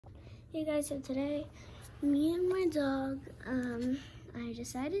Hey guys, so today, me and my dog, I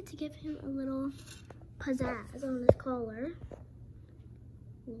decided to give him a little pizzazz on his collar.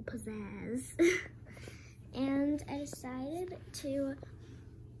 A little pizzazz. And I decided to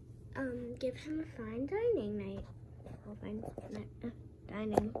give him a fine dining night. Well, fine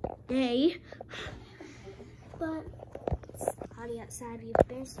dining day. But it's cloudy outside. We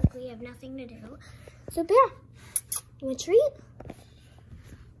basically have nothing to do. So Bear, you want a treat?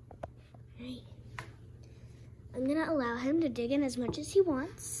 Right. I'm gonna allow him to dig in as much as he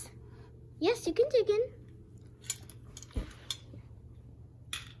wants. Yes, you can dig in.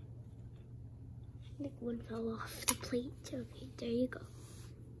 I think one fell off the plate. Okay, there you go.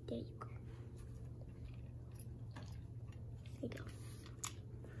 There you go. There you go.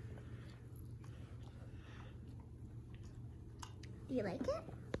 Do you like it?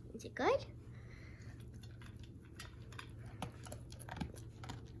 Is it good?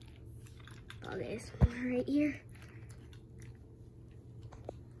 Oh, there's one right here.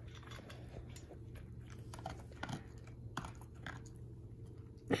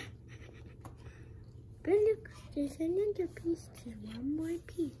 But look, there's another piece too. One more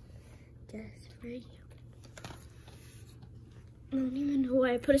piece. Just for you. I don't even know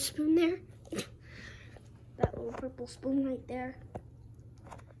why I put a spoon there. That little purple spoon right there.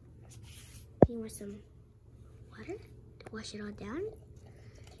 You want some water to wash it all down?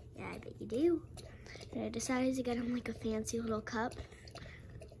 Yeah, I bet you do. And I decided to get him like a fancy little cup.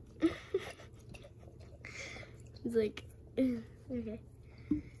 He's like, okay.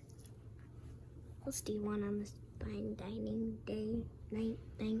 Let's do one on this fine dining day, night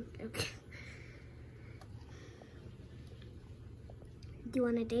thing. Okay. Do you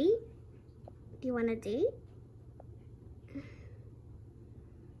want a date? Do you want a date?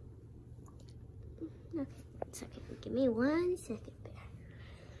 Okay, 1 second. Give me 1 second, Bear.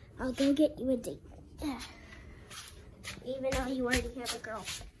 I'll go get you a date. Even though you already have a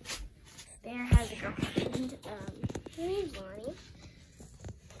girlfriend. Bear has a girlfriend. Her name's Lonnie.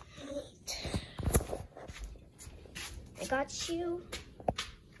 I got you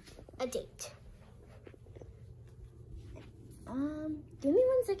a date. Give me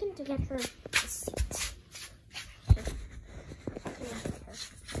 1 second to get her a seat.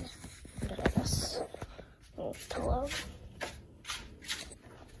 Under this little pillow.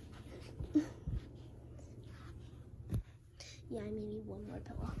 Yeah, I may need one more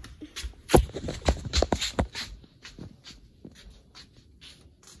pillow.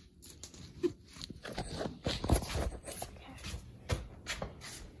 Okay.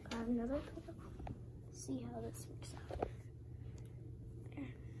 Grab another pillow. See how this works out. There.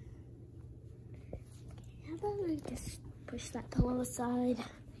 Okay, how about I just push that pillow aside,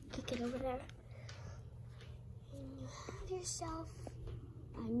 kick it over there. And you have yourself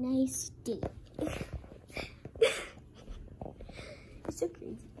a nice date. So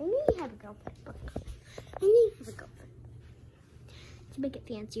crazy. I know you have a girlfriend, but I know you have a girlfriend. To make it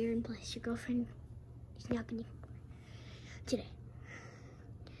fancier, and plus your girlfriend is not gonna today.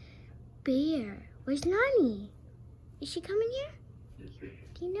 Bear, where's Lonnie? Is she coming here?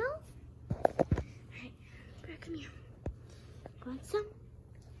 Do you know? Alright, Bear, come here. Want some?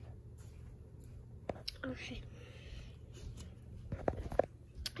 Okay.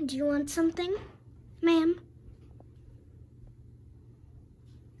 Do you want something, ma'am?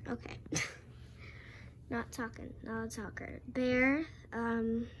 Okay. Not talking, not a talker. Bear,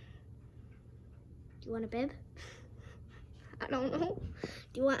 do you want a bib? I don't know.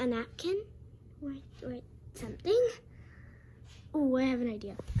 Do you want a napkin? Or something? Oh, I have an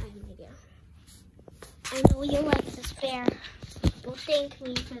idea. I know you like this, Bear. Well, thank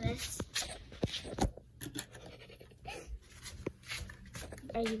me for this.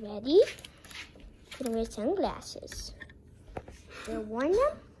 Are you ready? I'm gonna wear sunglasses. You'll warn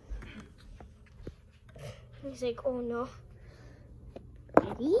them? He's like, oh no.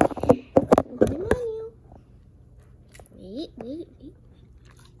 Ready? Come on, you. Wait.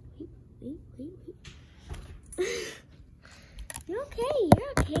 You're okay.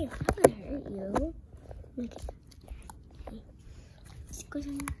 It's not gonna hurt you. Okay. This goes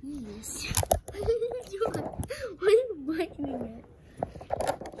on your knees. Why are you biting it?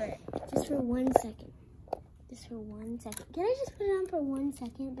 Alright, just for 1 second. Just for 1 second. Can I just put it on for 1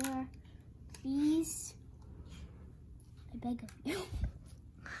 second, Bear? Please? I beg of you.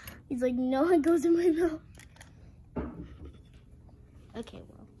 He's like, no, it goes in my mouth. Okay,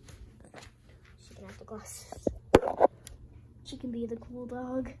 well. She can have the glasses. She can be the cool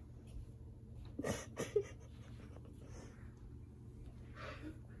dog.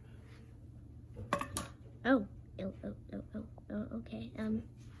 Oh, okay.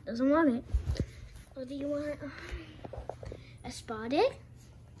 Doesn't want it. Or do you want a spa day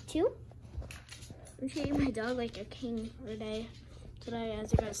too? I'm treating my dog like a king today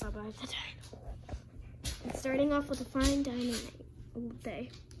as you guys saw by the time. And starting off with a fine dining day.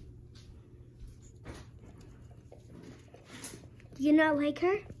 Do you not like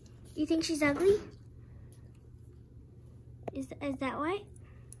her? You think she's ugly? Is that why?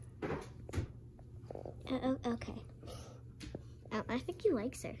 Okay. I think he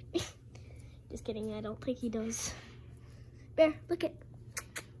likes her. Just kidding, I don't think he does. Bear, look it.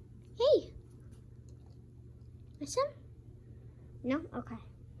 Hey. Listen? No? Okay.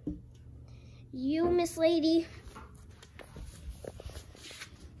 You, Miss Lady.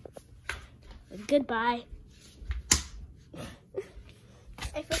 Goodbye.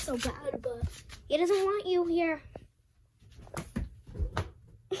 I feel so bad, but he doesn't want you here.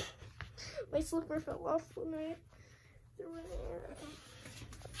 My slipper fell off when I threw it in.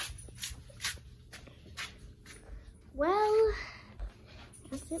 Well,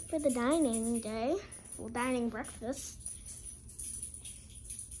 that's it for the dining day. Well, dining breakfast.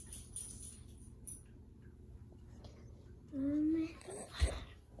 I'm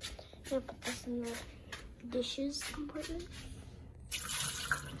gonna put this in the dishes compartment.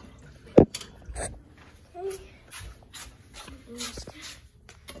 Okay. I'm just gonna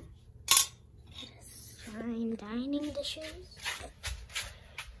fine dining dishes.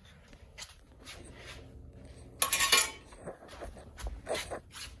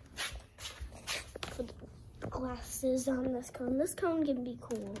 Put the glasses on this cone. This cone can be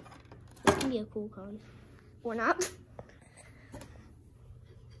cool. This can be a cool cone. Or not.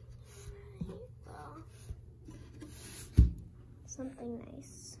 Something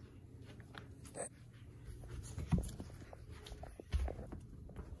nice.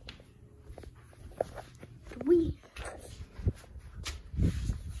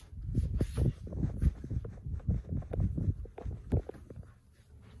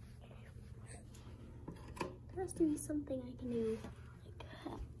 There has to be something I can do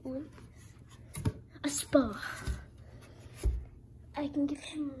like a spa. I can give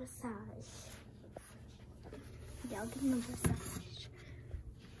him a massage. Yeah, I'll give him a massage.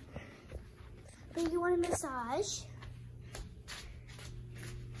 But you want a massage?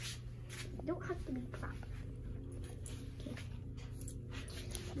 You don't have to be proper. Okay.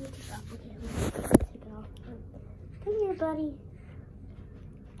 Let me take it off. Okay, I'm gonna take it off. Come here, buddy.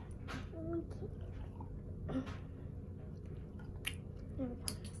 Okay. There we go.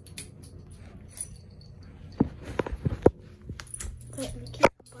 Put it in the kitchen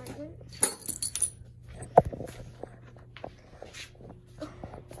compartment.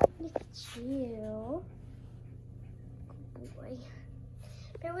 Look at you. Good boy.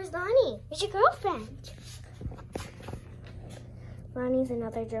 Where was Lonnie? Where's your girlfriend? Lonnie's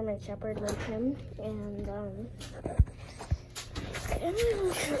another German Shepherd like him, and right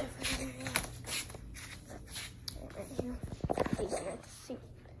here.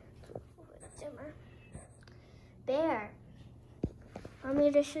 Bear, want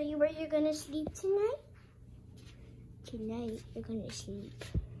me to show you where you're gonna sleep tonight? Tonight you're gonna sleep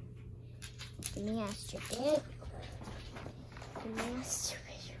in the master bed. The master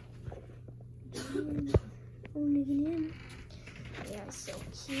bedroom. Oh, look at him. They are so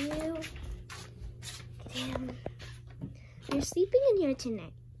cute. Damn. You're sleeping in here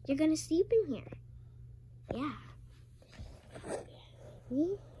tonight. You're gonna sleep in here. Yeah.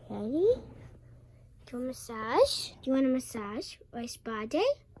 Ready? Do you want a massage? Do you want a massage or a spa day?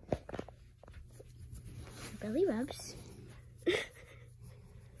 Belly rubs. Do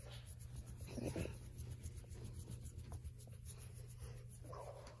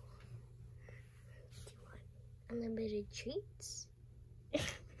you want unlimited treats?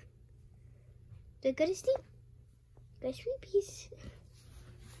 They're good to sleep. Good sleepies.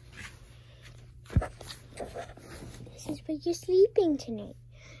 This is where you're sleeping tonight.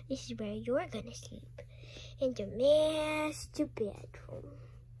 This is where you're gonna sleep. In the master bedroom.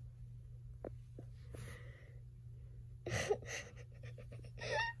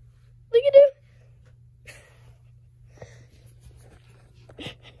 Look at him.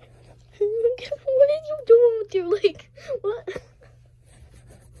 What are you doing with your leg? What?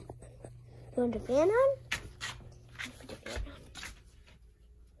 You want the fan on? Put the fan on.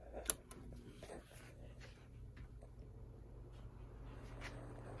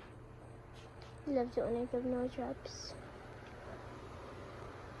 He loves it when I give nose rubs.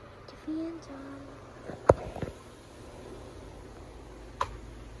 The fan's on.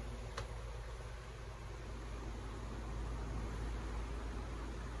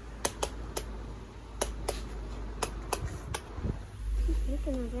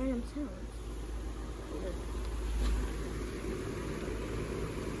 making those random sounds?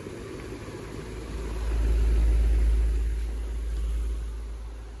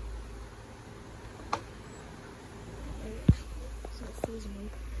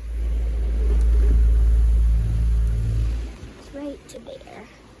 It's right to there.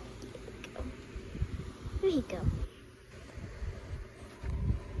 There you go.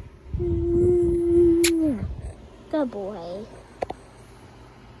 Good boy.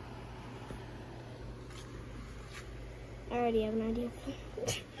 I already have an idea.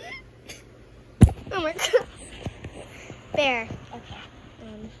 Oh my god. There. Okay.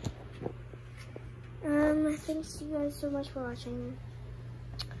 Thanks you guys so much for watching.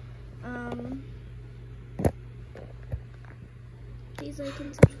 Please like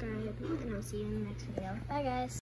and subscribe, and I'll see you in the next video. Bye guys.